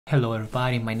Hello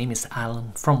everybody, my name is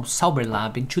Alan from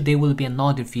Sauber-Lab and today will be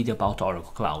another video about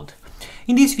Oracle Cloud.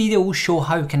 In this video we'll show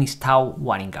how you can install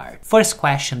Wireguard. First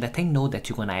question that I know that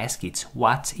you're gonna ask is,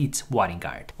 what is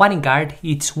Wireguard? Wireguard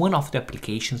is one of the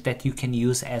applications that you can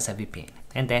use as a VPN.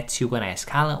 And that's you're gonna ask,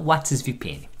 Alan, what is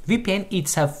VPN? VPN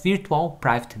is a virtual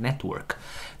private network.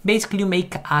 Basically you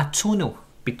make a tunnel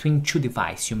between two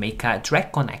devices. You make a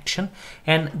direct connection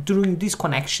and during this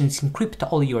connection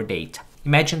encrypt all your data.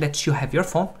 Imagine that you have your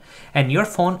phone and your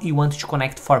phone you want to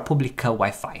connect for public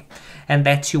Wi-Fi and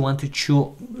that you want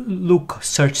to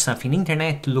search something in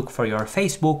internet, look for your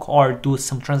Facebook or do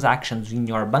some transactions in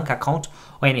your bank account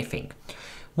or anything.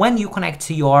 When you connect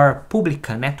to your public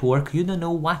network, you don't know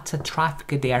what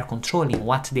traffic they are controlling,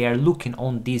 what they are looking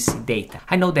on this data.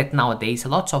 I know that nowadays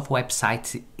lots of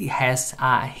websites has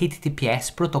a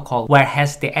HTTPS protocol where it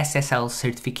has the SSL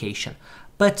certification.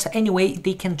 But anyway,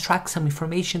 they can track some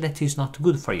information that is not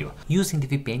good for you. Using the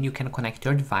VPN, you can connect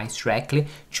your device directly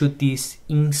to this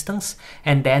instance,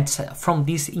 and that's from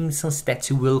this instance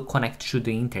that you will connect to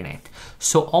the internet.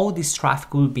 So all this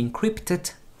traffic will be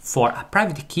encrypted for a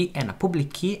private key and a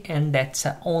public key, and that's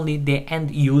only the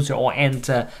end user or end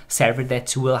server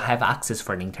that will have access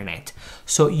for the internet.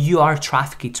 So your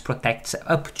traffic is protected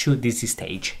up to this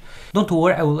stage. Don't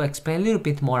worry, I will explain a little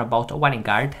bit more about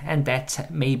Wireguard and that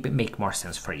may make more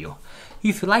sense for you.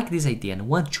 If you like this idea and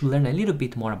want to learn a little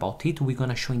bit more about it, we're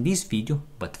gonna show in this video,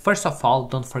 but first of all,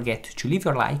 don't forget to leave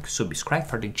your like, subscribe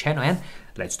for the channel, and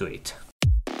let's do it.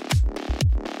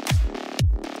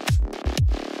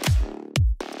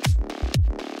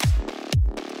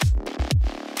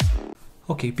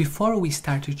 Okay, before we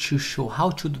start to show how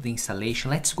to do the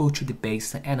installation, let's go to the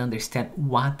base and understand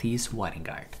what is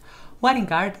Wireguard.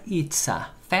 Wireguard is a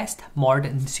fast,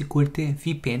 modern security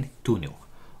VPN tunnel.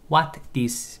 What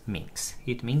this means?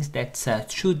 It means that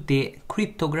through the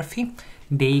cryptography,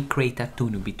 they create a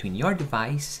tunnel between your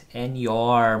device and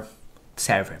your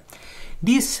server.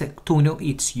 This tunnel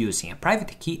is using a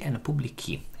private key and a public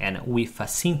key, and with a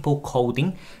simple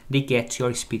coding, they get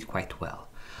your speed quite well.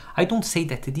 I don't say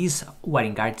that this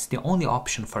Wireguard is the only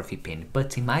option for VPN,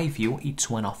 but in my view, it's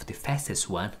one of the fastest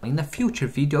one. In a future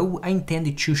video, I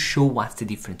intended to show what's the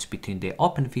difference between the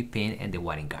OpenVPN and the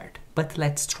Wireguard. But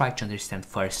let's try to understand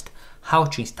first how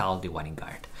to install the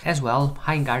Wireguard. As well,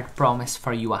 Wireguard promises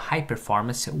for you a high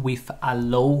performance with a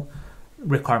low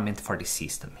requirement for the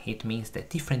system. It means that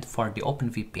different for the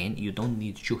OpenVPN, you don't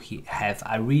need to have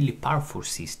a really powerful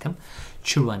system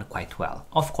to run quite well.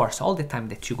 Of course, all the time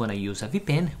that you're gonna use a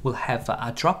VPN will have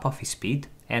a drop of speed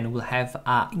and will have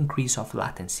an increase of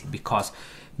latency, because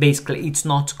basically it's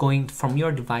not going from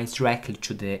your device directly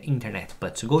to the internet,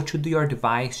 but to go to your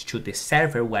device to the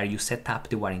server where you set up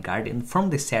the Wireguard, and from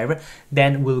the server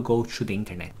then will go to the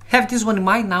internet. Have this one in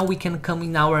mind. Now we can come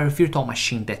in our virtual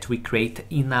machine that we create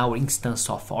in our instance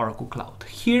of Oracle Cloud.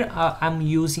 Here I'm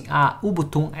using a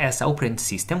Ubuntu as operating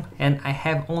system and I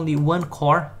have only one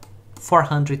core,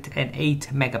 408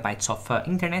 megabytes of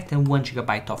internet and 1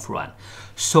 gigabyte of RAM.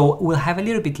 So we'll have a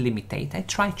little bit limited. I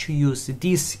try to use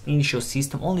this initial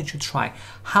system only to try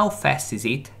how fast is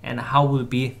it and how will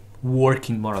be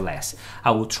working more or less. I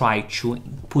will try to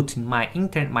put in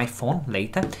my phone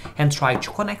later and try to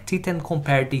connect it and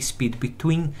compare the speed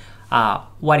between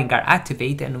Wireguard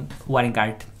activate and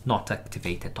Wireguard not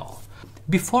activate at all.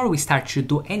 Before we start to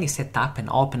do any setup and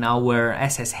open our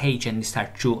SSH and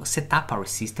start to set up our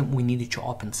system, we need to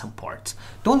open some ports.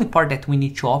 The only port that we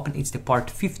need to open is the port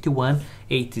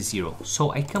 5180.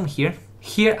 So I come here.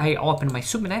 Here I open my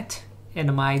subnet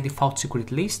and my default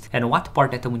security list. And what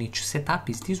port that we need to set up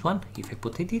is this one. If I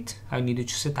put it, I need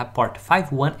to set up port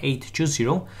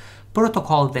 51820.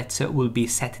 Protocol that will be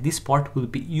set this port will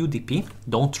be UDP.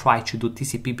 Don't try to do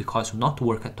TCP because it will not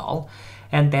work at all.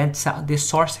 And then the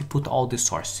source, I put all the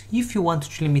source. If you want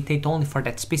to limit it only for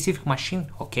that specific machine,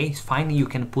 okay, it's fine. You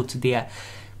can put the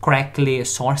correctly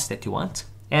source that you want.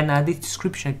 And the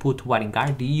description I put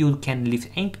Wireguard. You can leave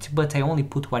empty, but I only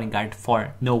put Wireguard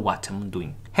for know what I'm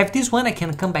doing. Have this one, I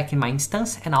can come back in my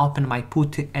instance and open my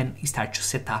put and start to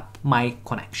set up my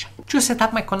connection. To set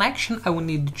up my connection, I will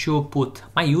need to put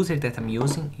my user that I'm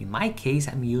using. In my case,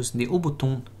 I'm using the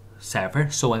Ubuntu server,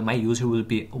 so my user will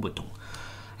be Ubuntu.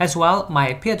 As well, my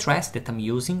IP address that I'm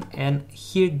using, and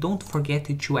here don't forget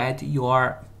to add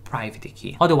your private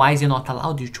key. Otherwise, you're not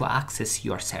allowed to access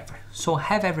your server. So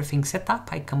have everything set up.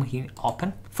 I come here,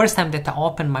 open. First time that I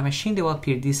open my machine, there will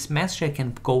appear this message. I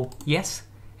can go yes,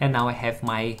 and now I have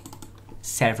my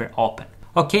server open.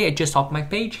 Okay, I just opened my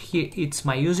page. Here it's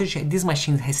my usage. This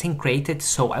machine has been created,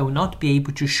 so I will not be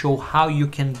able to show how you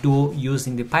can do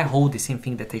using the Pi-hole, the same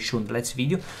thing that I showed in the last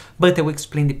video, but I will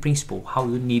explain the principle, how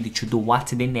you need to do what,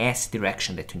 the next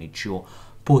direction that you need to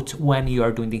put when you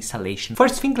are doing the installation.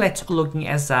 First thing, let's log in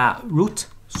as a root.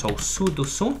 So sudo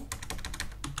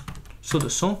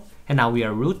sum, and now we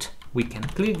are root. We can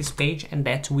clear this page, and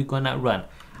that we're gonna run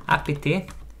apt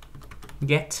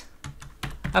get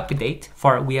update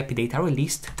for we update our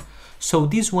list. So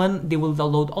this one, they will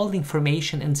download all the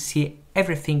information and see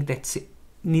everything that's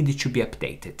needed to be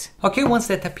updated. Okay, once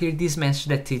that appears, this message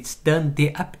that it's done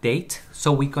the update,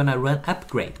 so we're gonna run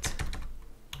upgrade.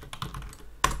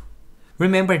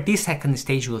 Remember, this second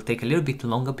stage will take a little bit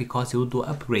longer because it will do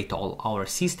upgrade all our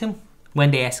system.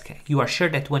 When they ask, you are sure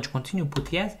that you want to continue,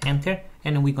 put yes, enter,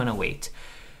 and we're gonna wait.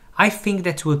 I think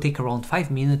that will take around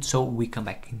 5 minutes, so we come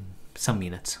back in some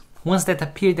minutes. Once that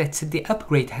appears that the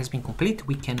upgrade has been complete,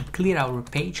 we can clear our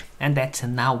page, and that's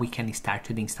now we can start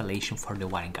the installation for the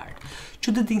Wireguard.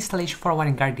 To do the installation for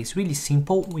Wireguard is really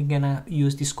simple. We're gonna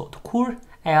use this code curl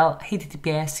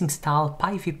https install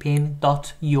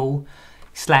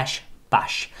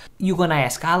pivpn.io/bash. You're gonna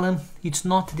ask, Alan, it's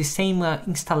not the same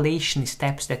installation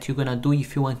steps that you're gonna do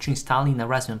if you want to install in a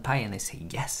Raspberry Pi, and I say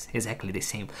yes, exactly the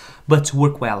same, but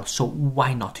work well, so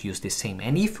why not use the same?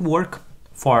 And if work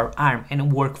for ARM and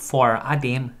work for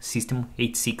ADM system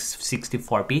 86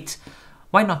 64 bits,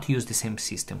 why not use the same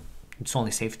system? It's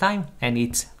only save time and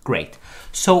it's great.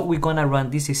 So we're gonna run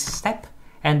this step,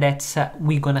 and that's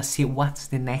we're gonna see what's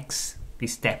the next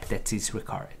step that is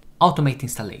required. Automate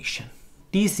installation.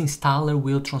 This installer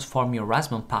will transform your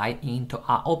Raspberry Pi into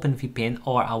an OpenVPN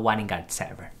or a Wireguard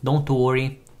server. Don't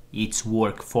worry, it's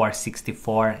work for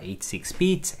 64, 86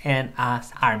 bits and an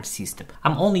ARM system.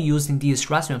 I'm only using this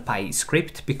Raspberry Pi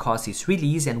script because it's really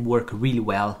easy and work really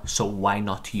well, so why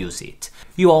not use it?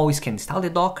 You always can install the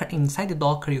Docker. Inside the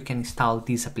Docker you can install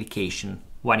this application,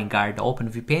 Wireguard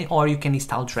OpenVPN, or you can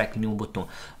install directly in Ubuntu.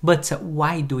 But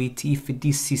why do it if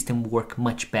this system work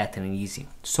much better and easy?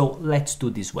 So let's do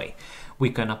this way.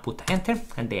 We're gonna put enter,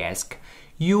 and they ask,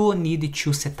 you need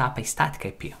to set up a static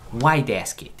IP. Why they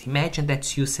ask it? Imagine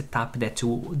that you set up that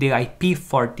the IP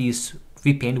for this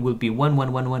VPN will be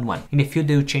 11111. In the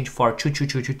future, you change for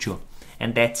 22222.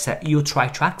 And that's you try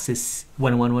to access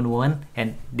 1111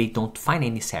 and they don't find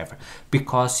any server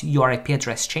because your IP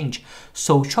address changed.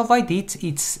 So to avoid it,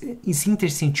 it's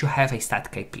interesting to have a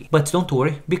static IP. But don't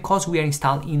worry, because we are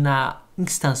installed in an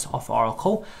instance of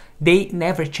Oracle, they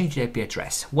never change the IP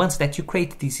address. Once that you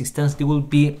create this instance, they will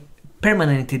be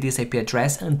permanently this IP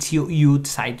address until you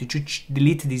decide to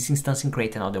delete this instance and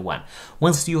create another one.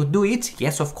 Once you do it,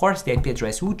 yes, of course, the IP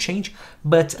address will change,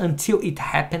 but until it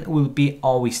happens, will be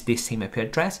always the same IP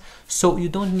address. So you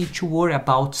don't need to worry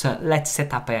about let's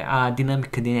set up a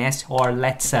dynamic DNS or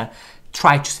let's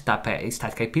try to set up a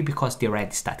static IP because they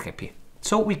already static IP.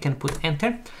 So we can put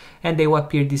enter and they will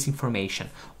appear this information.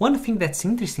 One thing that's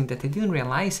interesting that I didn't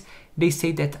realize, they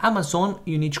say that Amazon,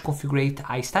 you need to configure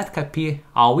a static IP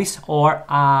always or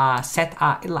set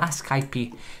a elastic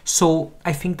IP. So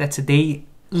I think that they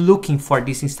looking for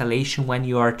this installation when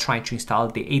you are trying to install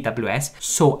the AWS.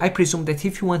 So I presume that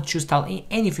if you want to install in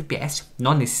any VPS,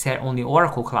 not necessarily only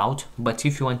Oracle Cloud, but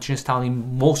if you want to install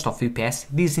in most of VPS,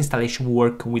 this installation will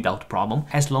work without problem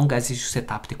as long as you set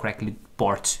up the correct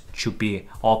ports to be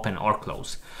open or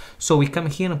close. So we come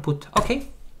here and put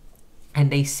OK,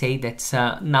 and they say that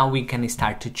now we can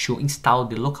start to install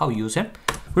the local user.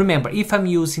 Remember, if I'm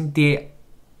using the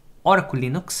Oracle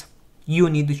Linux, you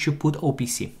need to put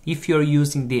OPC. If you're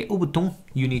using the Ubuntu,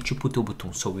 you need to put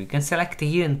Ubuntu. So we can select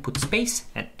here and put space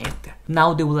and enter.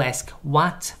 Now they will ask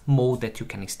what mode that you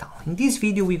can install. In this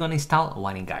video, we're gonna install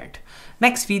Wireguard.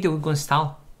 Next video, we're gonna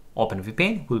install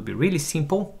OpenVPN. Will be really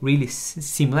simple, really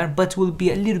similar, but will be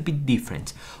a little bit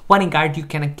different. Wireguard, you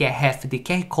can have the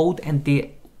key code, and the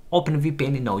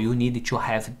OpenVPN, no, you need to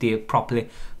have the properly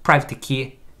private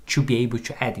key to be able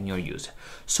to add in your user.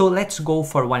 So let's go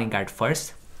for Wireguard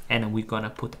first. And we're gonna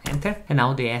put enter, and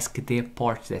now they ask the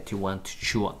port that you want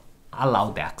to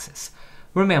allow the access.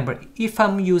 Remember, if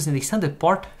I'm using the standard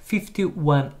port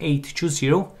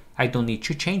 51820, I don't need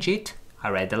to change it. I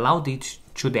already allowed it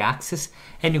to the access,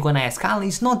 and you're gonna ask, Alan,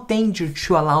 it's not dangerous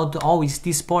to allow always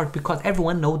this port because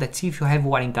everyone knows that if you have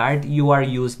Wireguard, you are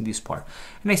using this port.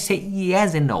 And I say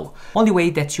yes and no. Only way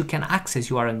that you can access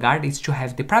your Wireguard is to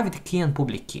have the private key and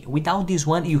public key. Without this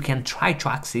one, you can try to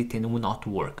access it and it will not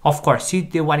work. Of course,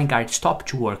 if the Wireguard stops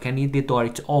to work and if the door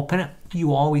is open,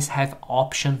 you always have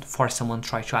option for someone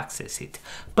try to access it.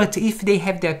 But if they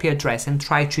have the IP address and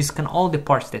try to scan all the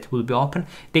ports that will be open,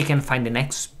 they can find the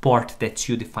next port that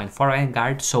you define for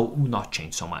WireGuard, so will not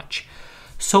change so much.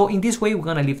 So in this way, we're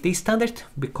gonna leave the standard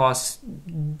because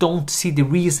don't see the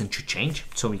reason to change.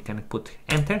 So we can put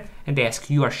enter and they ask,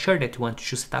 you are sure that you want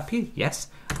to set up here? Yes,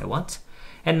 I want.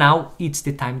 And now it's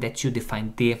the time that you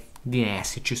define the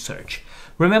DNS to search.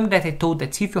 Remember that I told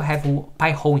that if you have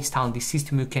Pi-hole installed in the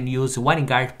system, you can use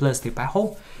WireGuard plus the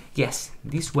Pi-hole. Yes,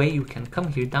 this way you can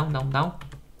come here down,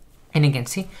 and you can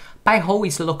see Pi-hole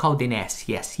is local DNS.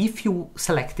 Yes, if you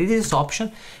select this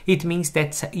option, it means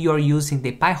that you're using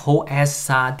the Pi-hole as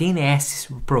a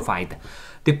DNS provider.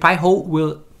 The Pi-hole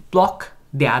will block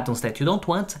the add-ons that you don't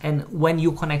want, and when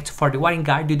you connect for the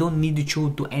WireGuard, you don't need to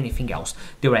do anything else.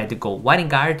 They already go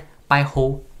WireGuard,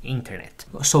 Pi-hole, internet.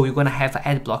 So you're gonna have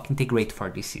AdBlock integrate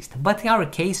for this system. But in our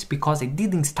case, because I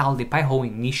did install the Pi-hole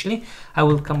initially, I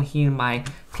will come here in my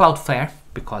Cloudflare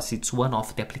because it's one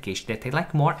of the applications that I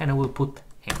like more, and I will put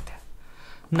enter.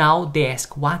 Now they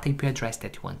ask what IP address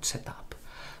that you want to set up.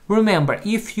 Remember,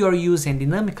 if you're using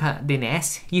dynamic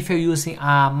DNS, if you're using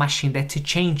a machine that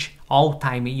change all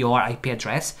time your IP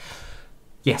address,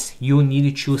 yes, you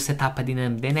need to set up a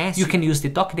dynamic DNS. You can use the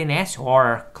doc DNS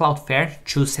or Cloudflare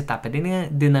to set up a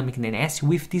dynamic DNS.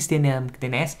 With this dynamic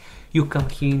DNS, you come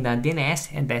here in the DNS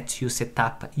and that you set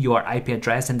up your IP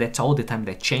address, and that's all the time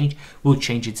that will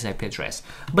change this IP address.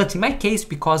 But in my case,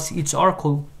 because it's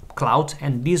Oracle Cloud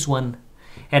and this one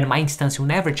and my instance will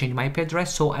never change my IP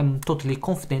address, so I'm totally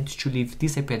confident to leave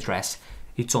this IP address.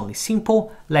 It's only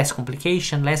simple, less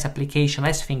complication, less application,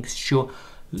 less things to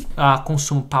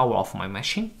consume power of my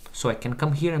machine. So I can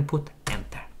come here and put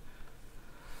enter.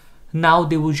 Now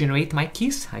they will generate my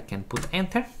keys. I can put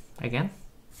enter again.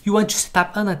 You want to set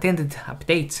up unattended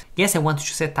updates? Yes, I want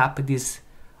to set up this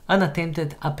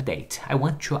unattended update. I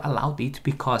want to allow it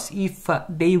because if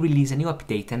they release a new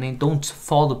update and I don't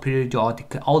follow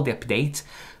periodic all the updates,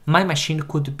 my machine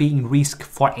could be in risk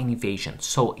for an invasion.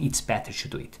 So it's better to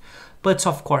do it. But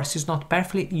of course, it's not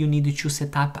perfect. You need to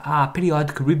set up a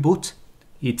periodic reboot.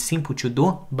 It's simple to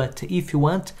do, but if you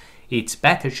want, it's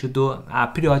better to do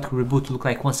a periodic reboot, look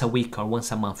like once a week or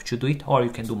once a month to do it, or you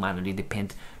can do manually,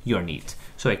 depend your needs.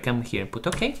 So I come here and put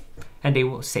OK, and they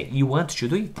will say, you want to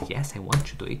do it? Yes, I want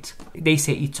to do it. They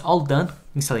say it's all done,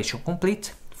 installation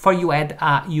complete. For you add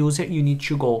a user, you need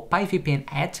to go pivpn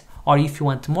add, or if you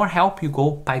want more help, you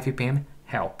go pivpn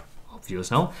help, obvious,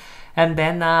 no? And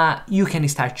then you can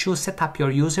start to set up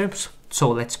your users. So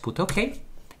let's put OK.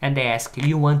 And they ask,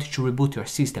 you want to reboot your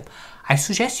system. I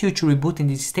suggest you to reboot in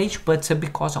this stage, but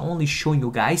because I'm only showing you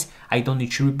guys, I don't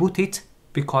need to reboot it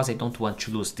because I don't want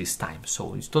to lose this time.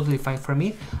 So it's totally fine for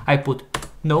me. I put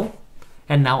no,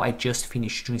 and now I just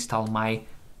finished to install my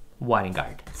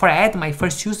WireGuard. For I add my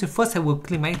first user, first I will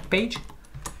clean my page,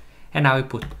 and now I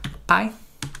put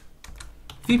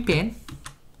pivpn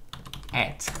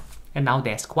add. And now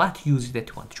they ask what user that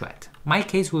you want to add. My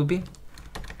case will be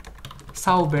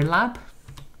Sauber-Lab,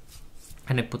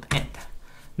 and I put enter.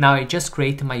 Now I just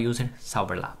create my user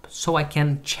Sauber-Lab. So I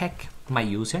can check my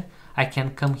user. I can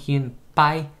come here and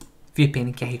buy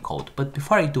VPN QR code. But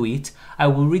before I do it, I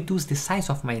will reduce the size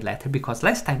of my letter because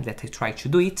last time that I tried to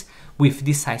do it with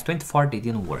this size 24, they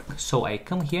didn't work. So I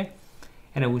come here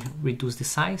and I will reduce the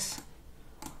size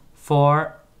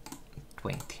for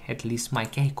 20. At least my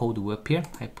QR code will appear.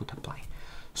 I put apply.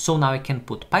 So now I can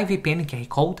put pivpn QR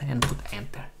code and put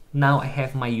enter. Now I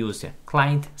have my user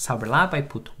client Sauber-Lab. I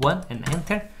put 1 and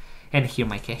enter, and here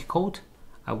my QR code.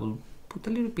 I will put a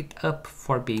little bit up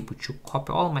for be able to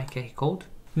copy all my QR code.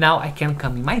 Now I can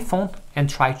come in my phone and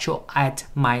try to add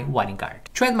my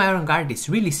WireGuard. To add my WireGuard is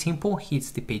really simple.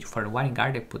 Here's the page for the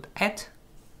WireGuard. I put add,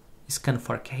 scan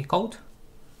for QR code,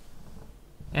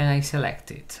 and I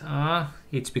select it.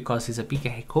 It's because it's a big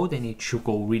QR code and it should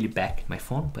go really back in my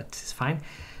phone, but it's fine.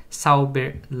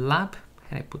 Sauber-Lab,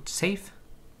 and I put save.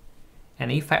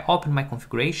 And if I open my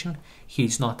configuration, he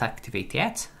is not activated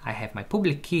yet. I have my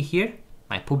public key here,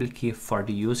 my public key for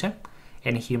the user,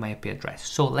 and here my IP address.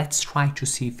 So let's try to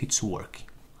see if it's working.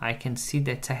 I can see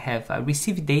that I have a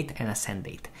receive date and a send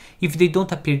date. If they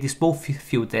don't appear this both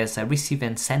field as a receive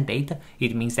and send data,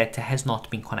 it means that it has not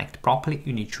been connected properly.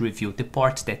 You need to review the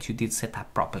ports that you did set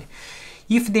up properly.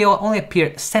 If they only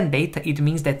appear send data, it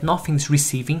means that nothing's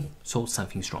receiving, so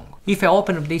something's wrong. If I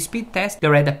open up the speed test, they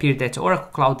already appear that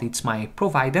Oracle Cloud is my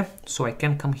provider, so I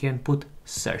can come here and put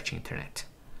search internet.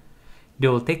 They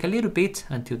will take a little bit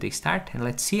until they start, and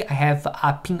let's see, I have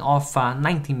a ping of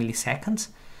 19 milliseconds,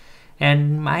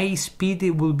 and my speed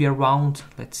will be around,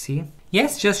 let's see.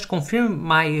 Yes, just confirm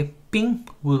my ping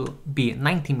will be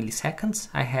 90 milliseconds.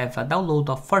 I have a download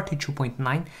of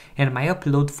 42.9 and my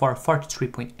upload for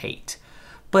 43.8.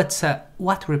 But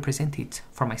what represents it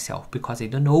for myself? Because I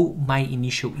don't know my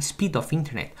initial speed of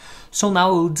internet. So now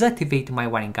I will deactivate my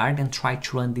Wireguard and try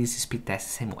to run this speed test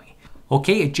the same way.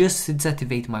 Okay, I just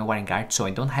deactivate my Wireguard, so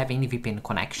I don't have any VPN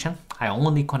connection. I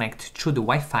only connect to the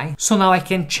Wi-Fi. So now I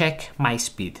can check my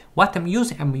speed. What I'm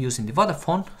using the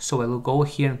Vodafone. So I will go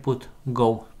here and put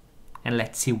go, and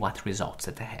let's see what results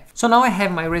that I have. So now I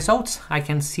have my results. I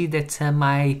can see that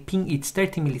my ping is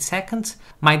 30 milliseconds.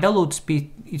 My download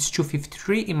speed is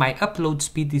 253 and my upload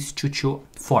speed is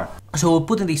 224. So we'll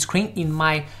put on the screen. In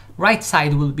my right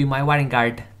side will be my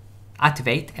Wireguard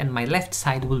activate and my left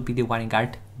side will be the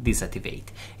Wireguard deactivate.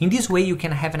 In this way you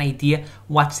can have an idea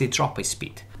what's the drop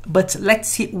speed. But let's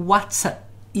see what's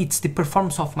it's the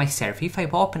performance of my server. If I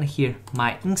open here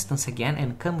my instance again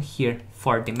and come here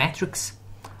for the metrics,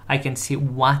 I can see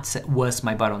what was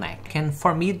my bottleneck. And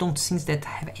for me, don't think that I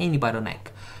have any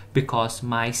bottleneck because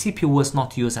my CPU was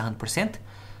not used 100%,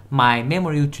 my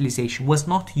memory utilization was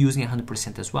not using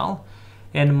 100% as well,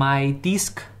 and my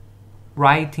disk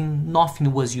writing,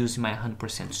 nothing was using my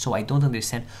 100%. So I don't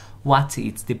understand what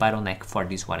is the bottleneck for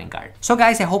this Wireguard. So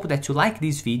guys, I hope that you like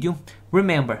this video.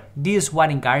 Remember, this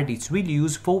Wireguard is really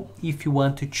useful if you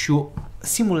want to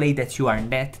simulate that you are in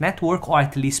that network, or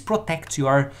at least protect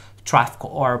your traffic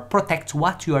or protect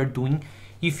what you are doing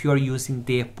if you are using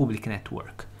the public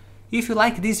network. If you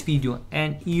like this video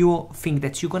and you think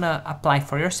that you're gonna apply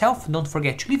for yourself, don't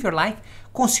forget to leave your like,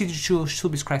 consider to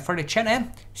subscribe for the channel,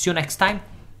 and see you next time.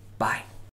 Bye.